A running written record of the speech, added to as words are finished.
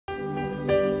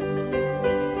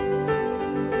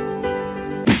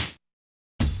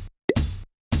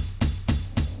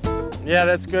Yeah,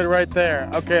 that's good right there.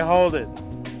 Okay, hold it.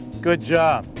 Good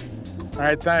job. All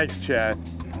right, thanks, Chad.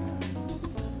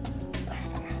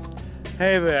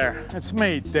 Hey there, it's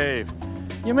me, Dave.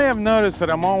 You may have noticed that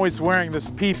I'm always wearing this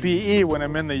PPE when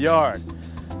I'm in the yard.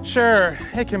 Sure,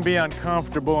 it can be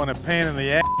uncomfortable and a pain in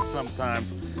the ass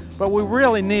sometimes, but we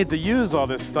really need to use all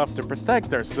this stuff to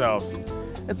protect ourselves.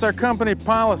 It's our company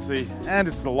policy, and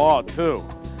it's the law too.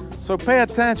 So pay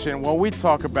attention when we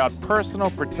talk about personal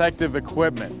protective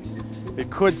equipment. It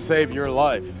could save your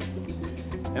life.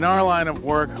 In our line of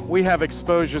work, we have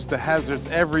exposures to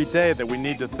hazards every day that we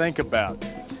need to think about.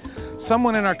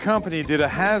 Someone in our company did a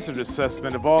hazard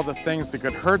assessment of all the things that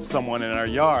could hurt someone in our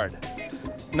yard.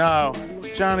 Now,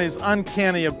 Johnny's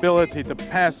uncanny ability to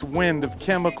pass wind of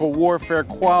chemical warfare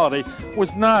quality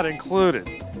was not included.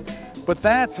 But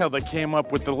that's how they came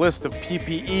up with the list of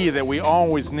PPE that we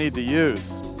always need to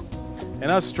use. And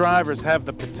us drivers have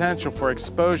the potential for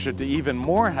exposure to even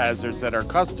more hazards at our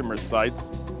customer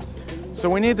sites. So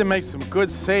we need to make some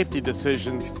good safety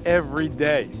decisions every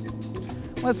day.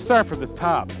 Let's start from the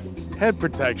top. Head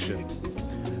protection.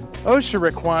 OSHA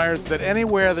requires that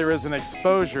anywhere there is an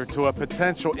exposure to a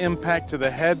potential impact to the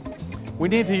head, we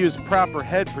need to use proper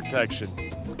head protection.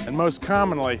 And most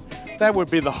commonly, that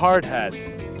would be the hard hat.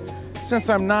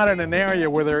 Since I'm not in an area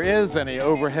where there is any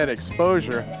overhead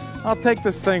exposure, I'll take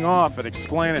this thing off and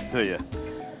explain it to you.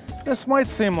 This might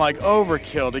seem like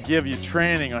overkill to give you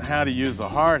training on how to use a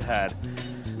hard hat,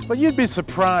 but you'd be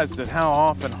surprised at how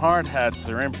often hard hats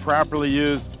are improperly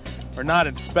used or not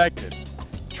inspected.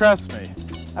 Trust me,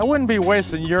 I wouldn't be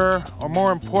wasting your, or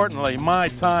more importantly, my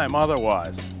time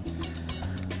otherwise.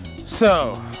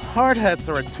 So, hard hats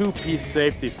are a two-piece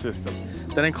safety system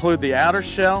that include the outer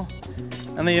shell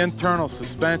and the internal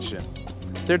suspension.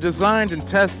 They're designed and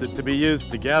tested to be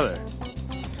used together.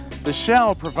 The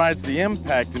shell provides the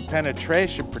impact and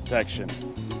penetration protection,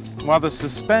 while the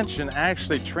suspension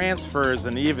actually transfers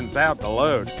and evens out the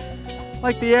load,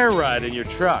 like the air ride in your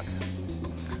truck.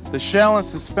 The shell and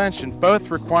suspension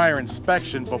both require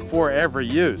inspection before every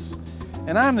use,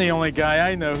 and I'm the only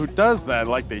guy I know who does that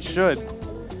like they should.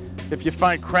 If you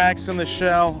find cracks in the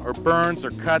shell or burns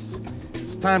or cuts,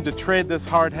 it's time to trade this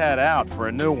hard hat out for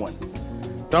a new one.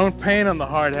 Don't paint on the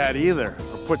hard hat either,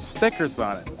 or put stickers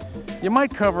on it. You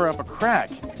might cover up a crack,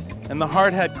 and the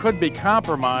hard hat could be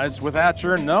compromised without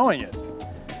your knowing it.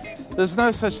 There's no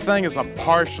such thing as a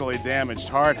partially damaged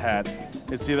hard hat.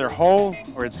 It's either whole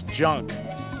or it's junk.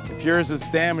 If yours is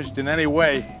damaged in any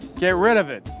way, get rid of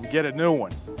it and get a new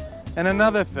one. And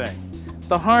another thing,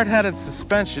 the hard hat and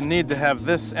suspension need to have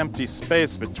this empty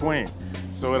space between,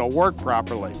 so it'll work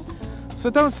properly. So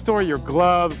don't store your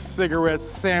gloves, cigarettes,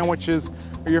 sandwiches,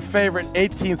 or your favorite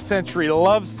 18th century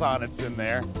love sonnets in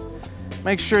there.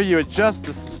 Make sure you adjust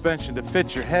the suspension to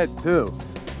fit your head too.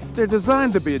 They're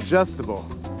designed to be adjustable.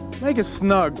 Make it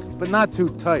snug, but not too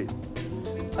tight.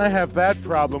 I have that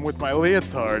problem with my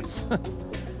leotards.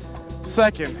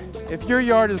 Second, if your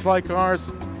yard is like ours,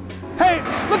 hey,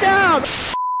 look out!